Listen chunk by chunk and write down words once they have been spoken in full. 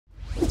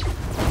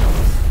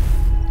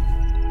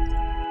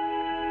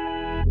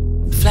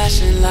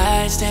Flashing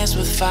lights dance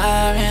with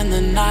fire in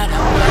the night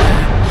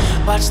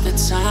away. Watch the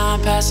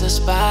time pass us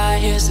by,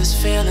 is this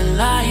feeling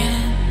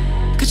lying?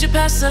 Could you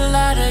pass the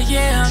lighter?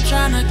 Yeah, I'm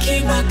trying to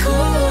keep my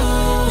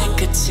cool.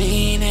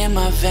 Nicotine in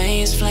my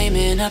veins,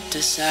 flaming up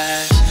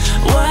desires.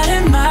 What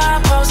am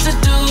I supposed to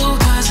do?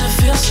 Cause it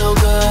feels so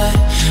good.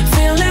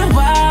 Feeling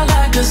wild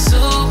like a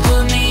zoo,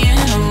 put me in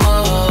a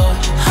mood.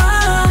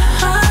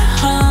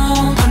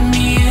 Put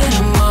me in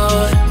a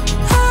mood.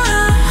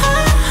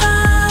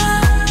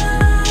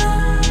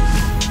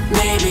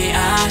 Maybe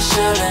I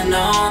should've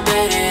known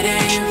that it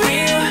ain't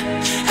real.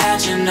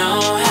 How'd you know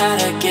how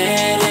to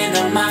get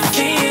into my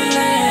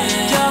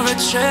feelings? You're a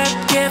trip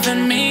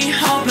giving me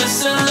hopeless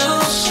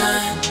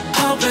solution.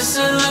 Hopeless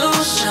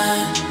solution.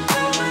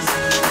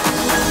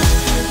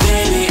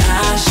 Maybe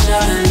I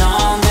should've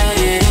known that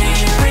it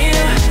ain't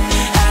real.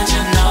 How'd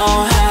you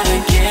know how to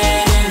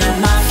get into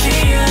my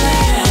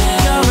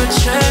feelings? You're a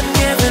trip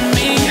giving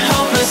me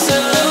hopeless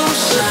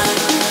solution.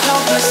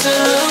 Hopeless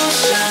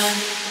solution.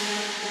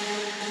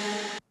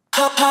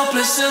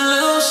 Hopeless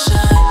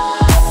solution.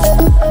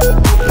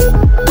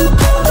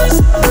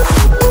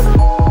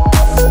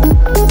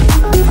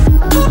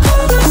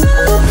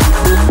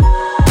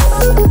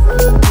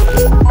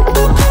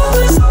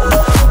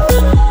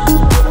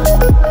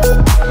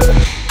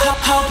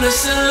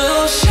 Hopeless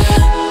solution.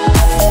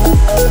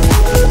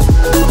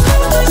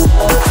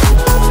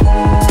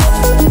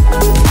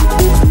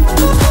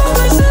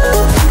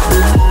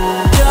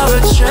 You're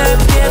a trip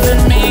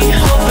giving me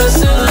hopeless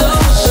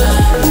solution.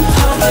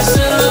 Hopeless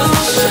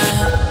solution.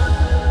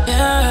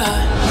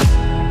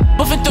 Yeah.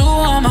 Moving through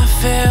all my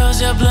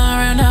feels, you're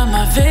blurring out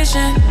my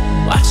vision.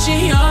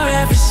 Watching your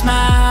every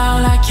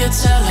smile like your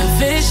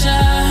television.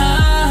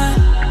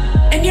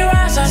 In your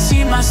eyes I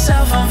see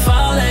myself, I'm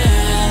falling.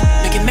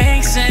 Make it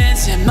make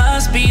sense, it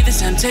must be the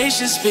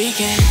temptation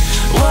speaking.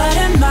 What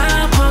am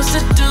I supposed to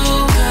do?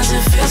 Cause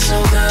it feels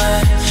so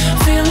good.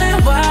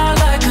 Feeling wild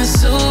like a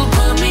zoo,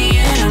 put me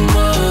in a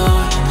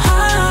mood.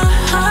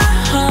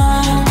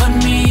 Put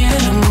me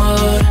in a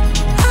mood.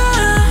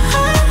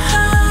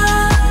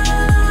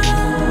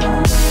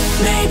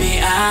 Maybe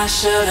I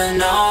should've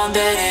known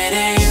that it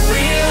ain't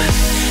real.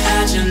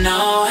 How'd you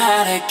know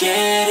how to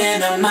get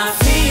into my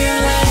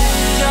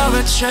feelings? You're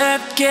a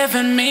trip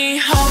giving me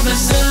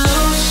hopeless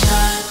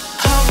solution.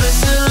 Hopeless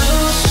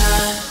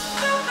solution.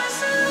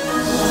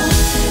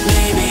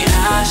 Maybe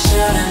I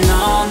should've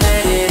known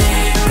that it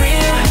ain't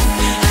real.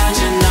 How'd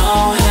you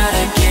know how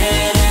to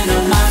get into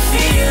my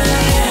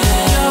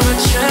feelings? You're a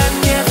trip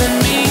giving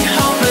me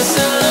hopeless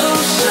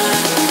solution.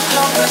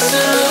 Hopeless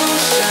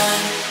solution.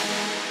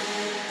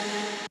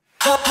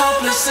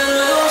 Hopeless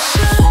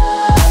solution.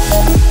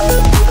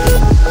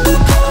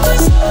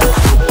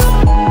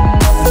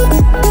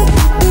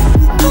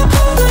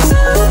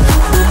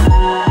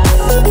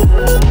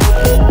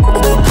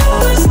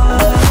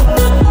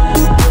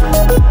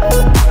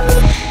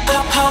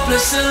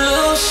 Hopeless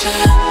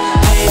solution.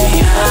 Maybe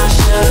I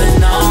should've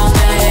known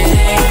that it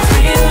ain't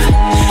real.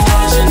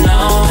 How'd you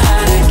know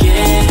how to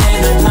get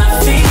into my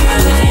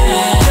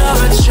feelings?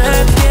 You're a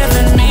trip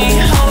giving me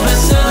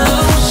hopeless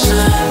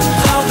solution.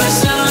 Hopeless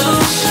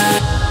solution.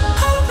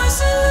 Hopeless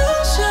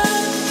solution.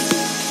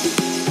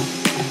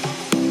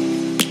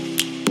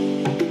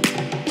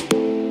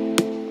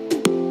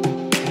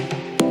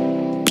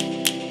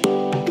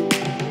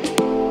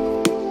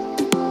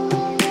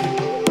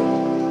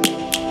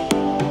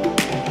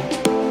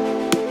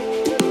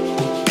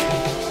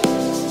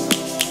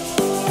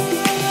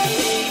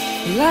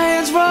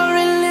 Lions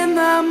roaring in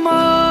the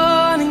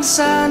morning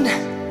sun,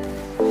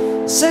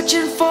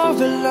 searching for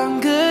a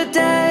longer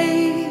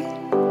day.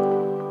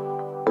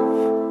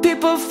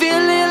 People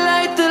feeling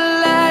like the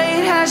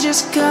light has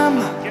just come.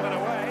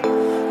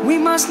 We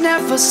must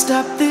never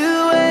stop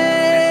the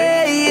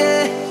way.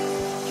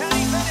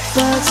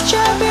 Birds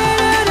jumping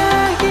and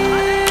I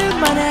hear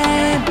my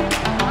name,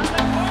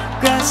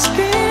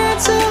 grasping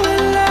into a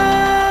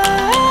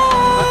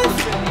life.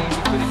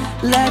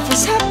 Life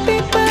is happy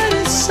but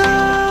it's so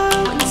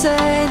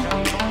insane.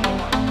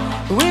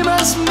 We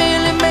must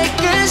merely make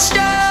a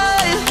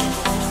start.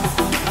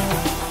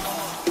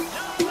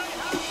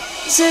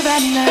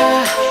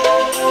 Savannah,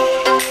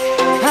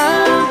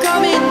 I'm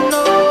coming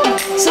home.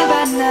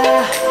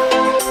 Savannah,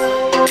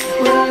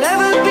 we'll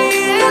never be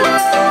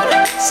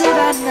alone.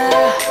 Savannah,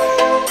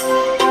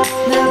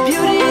 the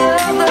beauty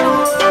of the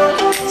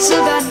world.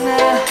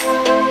 Savannah,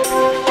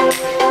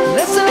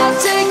 let's all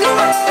take a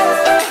walk.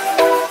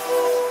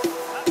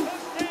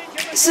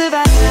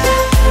 Savannah.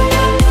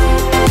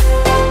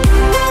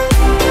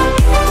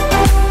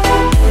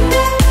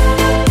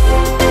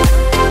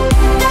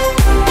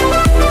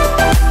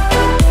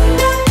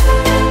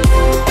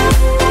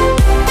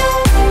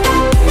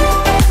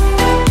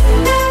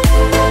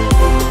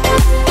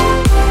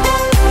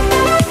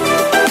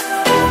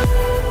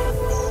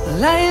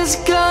 Lion's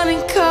gonna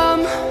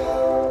come.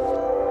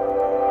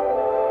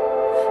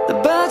 The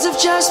birds have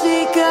just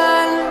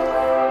begun.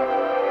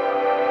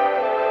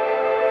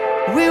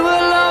 We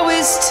will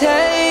always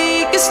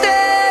take a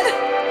stand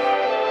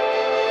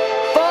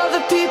for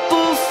the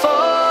people,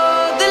 for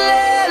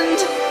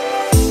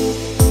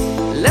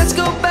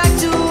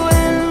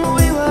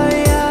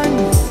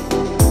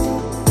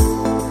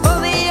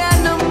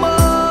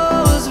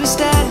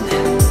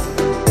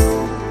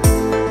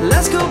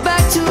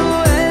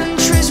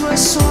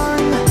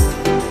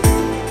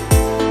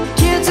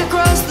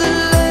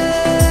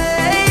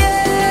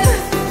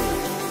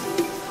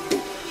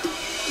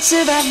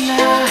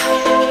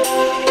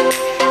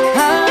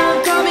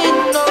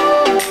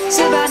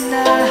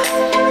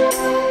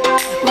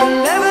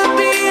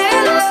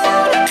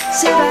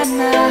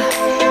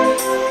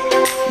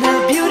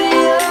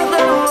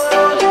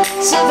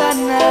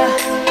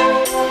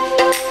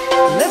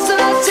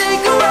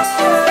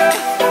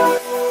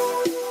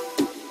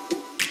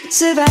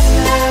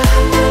Savannah,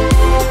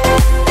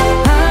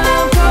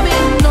 I'm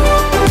coming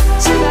home,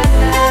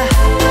 Savannah.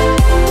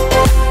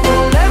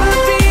 We'll never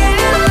be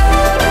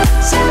alone,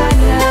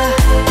 Savannah.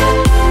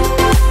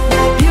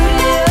 The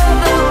beauty of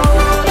the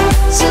world,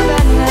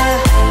 Savannah.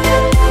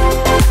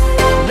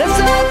 Let's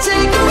all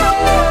take a walk.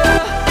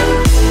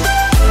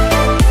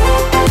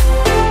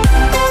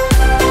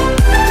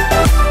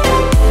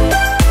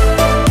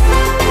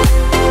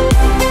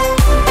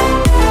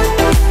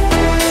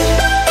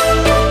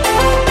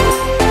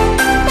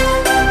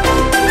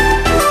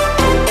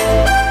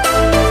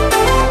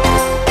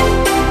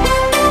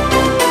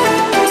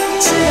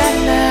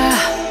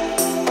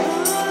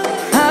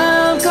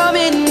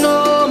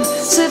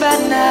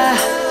 Savannah,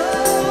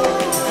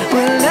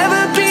 we'll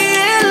never be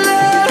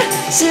alone,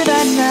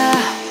 Savannah.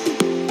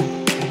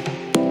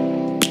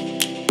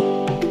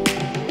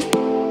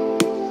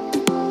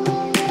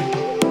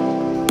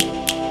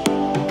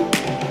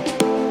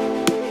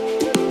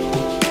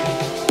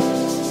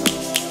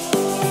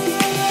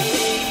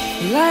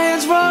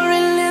 Lions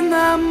roaring in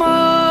the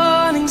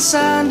morning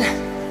sun,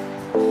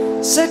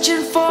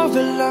 searching for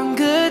a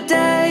longer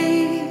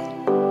day.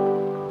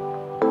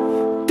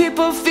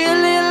 People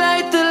feeling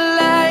like the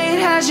light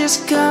has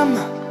just come.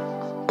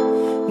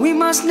 We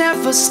must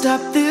never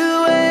stop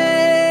the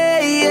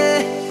way,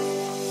 yeah.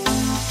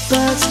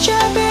 Birds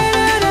chirping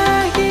and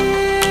I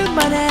hear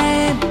my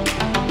name,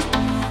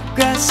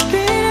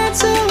 grasping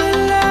into a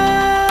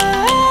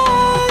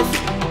life.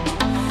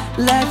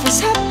 Life is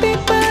happy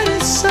but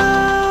it's so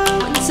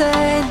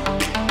insane.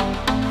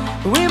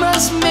 We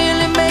must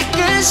merely make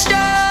a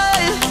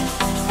start.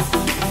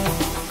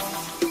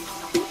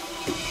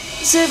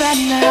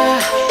 Savannah,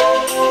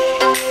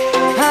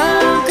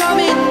 I'm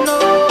coming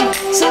home,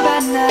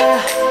 Savannah.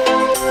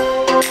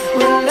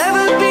 We'll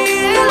never be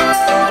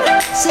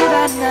alone,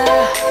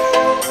 Savannah.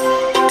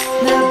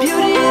 The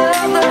beauty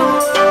of the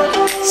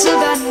world,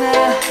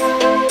 Savannah.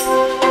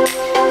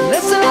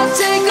 Let's all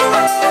take a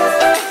walk,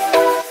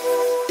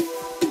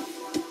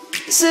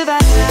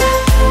 Savannah.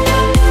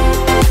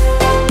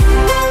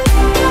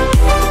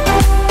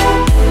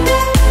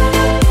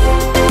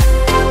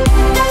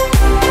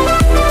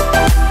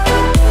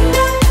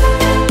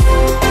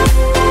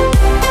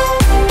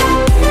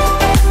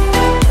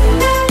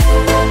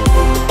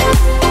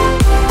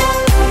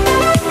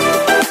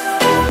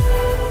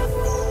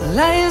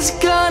 Lions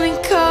gonna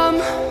come.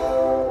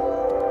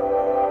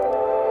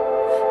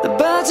 The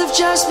birds have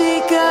just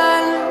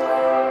begun.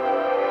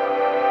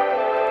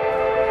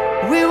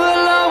 We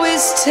will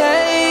always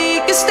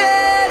take a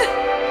stand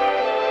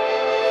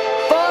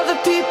for the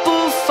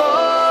people,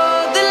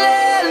 for the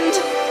land.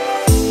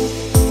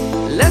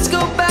 Let's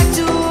go back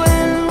to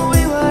when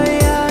we were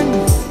young.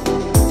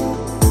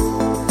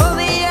 For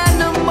the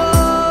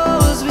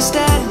animals we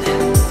stand.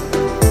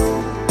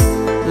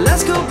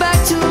 Let's go back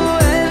to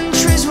when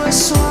trees were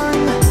swung.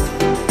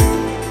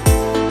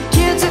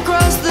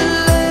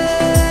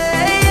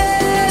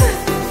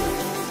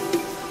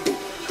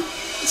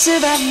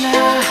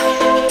 Savannah,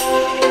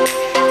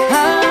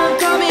 I'm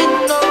coming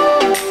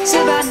home,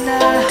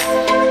 Savannah.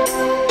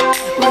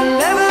 We'll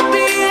never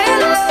be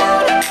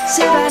alone,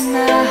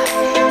 Savannah.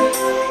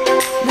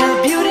 The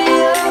beauty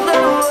of the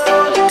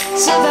world,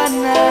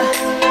 Savannah.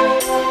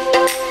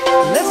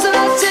 Let's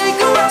all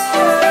take a walk,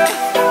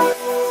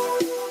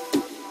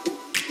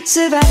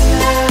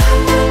 Savannah.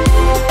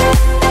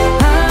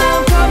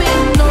 I'm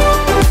coming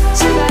home,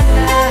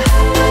 Savannah.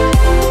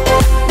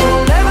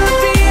 We'll never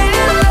be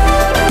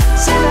alone,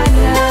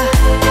 Savannah.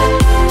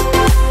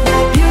 The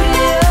beauty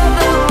of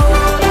the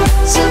world,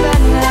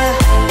 Savannah.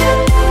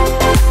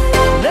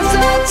 Let's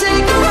all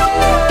take a walk.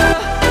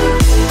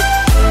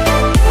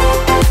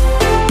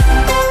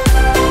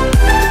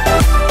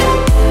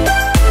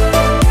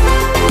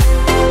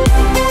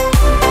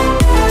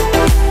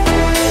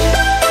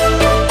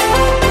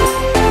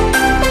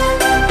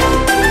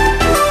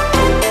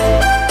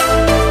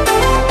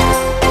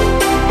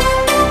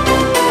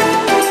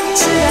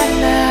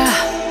 Savannah,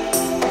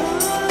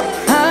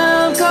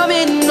 I'm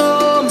coming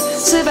home,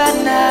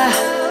 Savannah.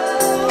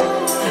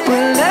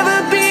 We'll never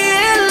be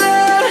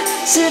alone,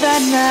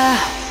 Savannah.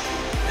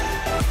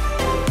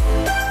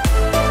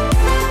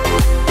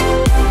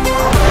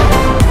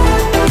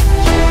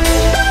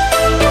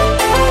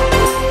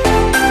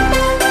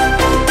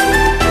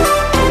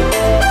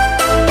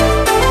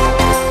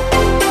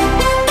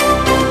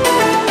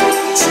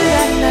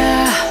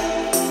 Savannah,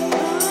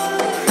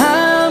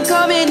 I'm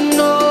coming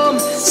home,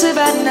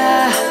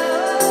 Savannah.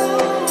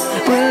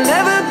 We'll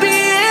never be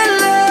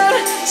alone,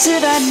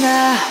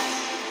 Savannah.